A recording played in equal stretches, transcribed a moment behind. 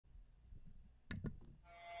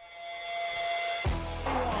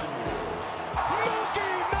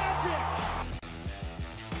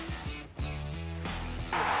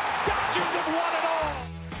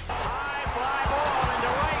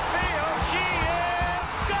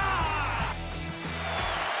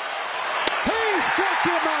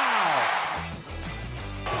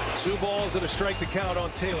Two balls and a strike to count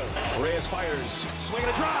on Taylor. Reyes fires, swinging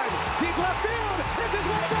a drive, deep left field. It's his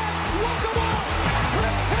way back. Welcome up.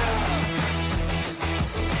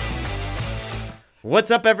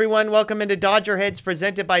 What's up, everyone? Welcome into DodgerHeads,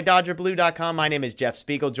 presented by DodgerBlue.com. My name is Jeff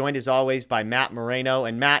Spiegel, joined as always by Matt Moreno.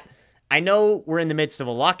 And Matt, I know we're in the midst of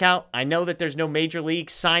a lockout. I know that there's no major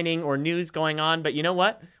league signing or news going on, but you know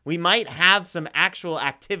what? We might have some actual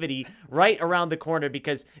activity right around the corner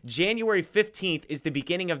because January 15th is the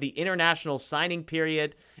beginning of the international signing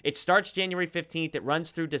period. It starts January 15th. It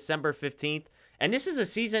runs through December 15th. And this is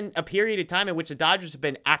a period of time in which the Dodgers have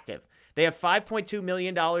been active. They have $5.2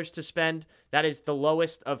 million to spend. That is the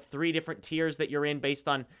lowest of three different tiers that you're in based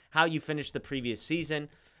on how you finished the previous season.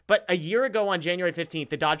 But a year ago on January 15th,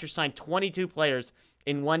 the Dodgers signed 22 players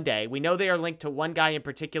in one day. We know they are linked to one guy in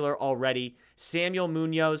particular already, Samuel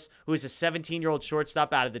Munoz, who is a 17-year-old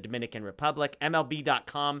shortstop out of the Dominican Republic.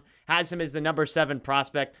 MLB.com has him as the number 7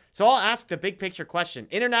 prospect. So I'll ask the big picture question.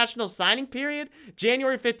 International signing period,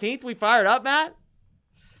 January 15th, we fired up, Matt?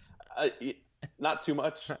 Not too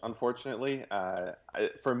much, unfortunately.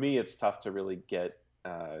 For me, it's tough to really get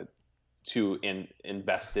too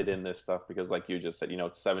invested in this stuff because, like you just said,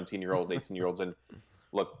 it's 17-year-olds, 18-year-olds, and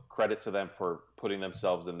look, credit to them for putting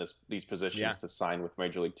themselves in these positions to sign with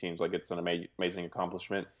major league teams. Like, it's an amazing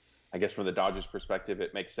accomplishment. I guess from the Dodgers' perspective,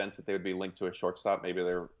 it makes sense that they would be linked to a shortstop. Maybe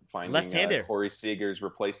they're finding left-hander Corey Seager's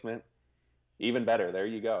replacement. Even better. There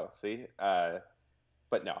you go. See.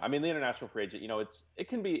 But no, I mean, the international free agent, it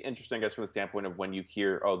can be interesting, I guess, from the standpoint of when you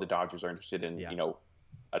hear, oh, the Dodgers are interested in,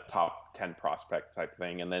 a top 10 prospect type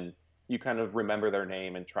thing. And then you kind of remember their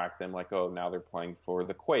name and track them like, oh, now they're playing for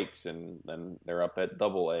the Quakes and then they're up at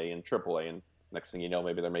AA and AAA. And next thing you know,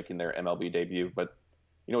 maybe they're making their MLB debut. But,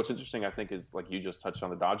 what's interesting, I think, is like you just touched on,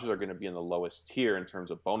 the Dodgers are going to be in the lowest tier in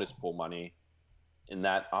terms of bonus pool money. And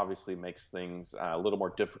that obviously makes things a little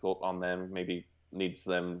more difficult on them, maybe needs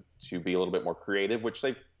them to be a little bit more creative, which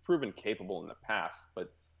they've proven capable in the past.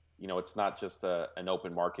 But, it's not just an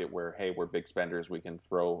open market where, hey, we're big spenders, we can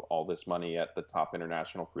throw all this money at the top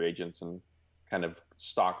international free agents and kind of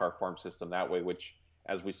stock our farm system that way, which,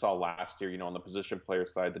 as we saw last year, on the position player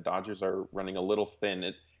side, the Dodgers are running a little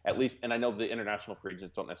thin, at least. And I know the international free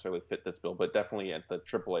agents don't necessarily fit this bill, but definitely at the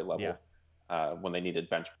AAA level, when they needed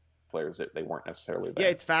bench players, they weren't necessarily there.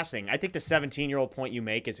 Yeah, it's fascinating. I think the 17-year-old point you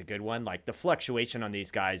make is a good one. Like, the fluctuation on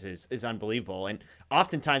these guys is unbelievable. And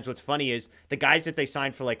oftentimes what's funny is the guys that they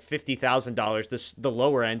signed for like $50,000, the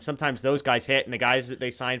lower end, sometimes those guys hit, and the guys that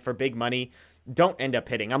they signed for big money don't end up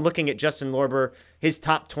hitting. I'm looking at Justin Lorber, his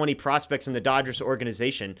top 20 prospects in the Dodgers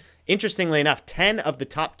organization. Interestingly enough, 10 of the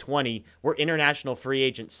top 20 were international free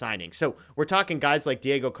agent signings. So we're talking guys like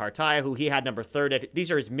Diego Cartaya, who he had number 3rd.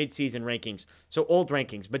 These are his midseason rankings, so old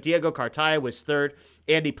rankings. But Diego Cartaya was 3rd,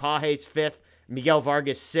 Andy Pages 5th, Miguel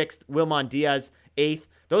Vargas 6th, Wilman Diaz 8th.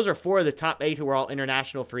 Those are 4 of the top 8 who were all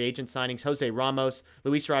international free agent signings. Jose Ramos,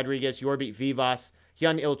 Luis Rodriguez, Yorbit Vivas,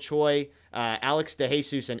 Hyun Il Choi, Alex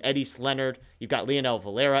DeJesus, and Eddie Leonard. You've got Leonel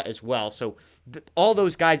Valera as well. So all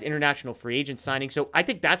those guys, international free agent signings. So I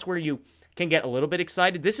think that's where you can get a little bit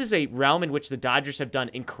excited. This is a realm in which the Dodgers have done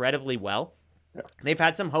incredibly well. Yeah. They've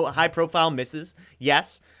had some high-profile misses,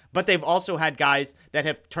 yes, but they've also had guys that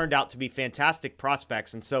have turned out to be fantastic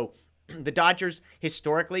prospects. And so the Dodgers,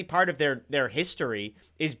 historically, part of their history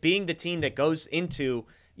is being the team that goes into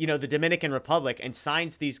the Dominican Republic and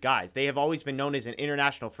signs these guys. They have always been known as an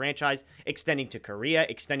international franchise, extending to Korea,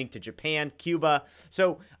 extending to Japan, Cuba.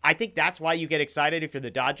 So I think that's why you get excited if you're the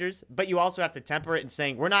Dodgers, but you also have to temper it in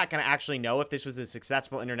saying we're not going to actually know if this was a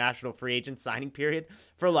successful international free agent signing period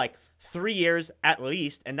for like 3 years at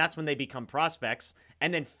least, and that's when they become prospects,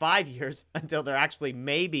 and then 5 years until they're actually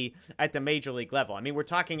maybe at the major league level. I mean, we're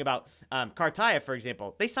talking about Cartaya, for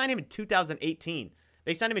example. They signed him in 2018.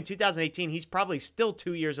 He's probably still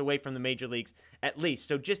 2 years away from the major leagues at least.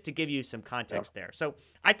 So just to give you some context there. So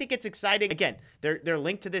I think it's exciting. Again, they're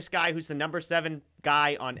linked to this guy who's the number 7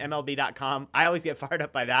 guy on MLB.com. I always get fired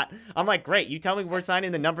up by that. I'm like, great. You tell me we're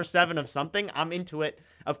signing the number 7 of something. I'm into it.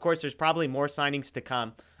 Of course, there's probably more signings to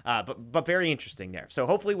come. But very interesting there. So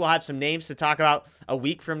hopefully we'll have some names to talk about a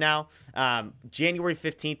week from now. January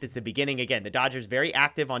 15th is the beginning. Again, the Dodgers very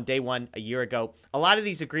active on day 1 a year ago. A lot of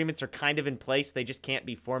these agreements are kind of in place. They just can't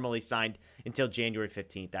be formally signed until January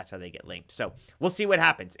 15th. That's how they get linked. So we'll see what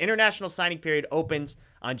happens. International signing period opens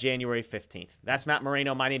on January 15th. That's Matt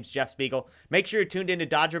Moreno. My name's Jeff Spiegel. Make sure you're tuned into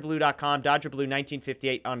DodgerBlue.com,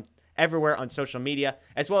 DodgerBlue1958 on everywhere on social media,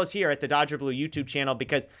 as well as here at the Dodger Blue YouTube channel,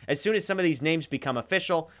 because as soon as some of these names become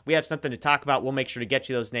official, we have something to talk about. We'll make sure to get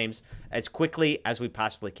you those names as quickly as we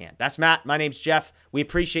possibly can. That's Matt. My name's Jeff. We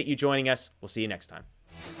appreciate you joining us. We'll see you next time.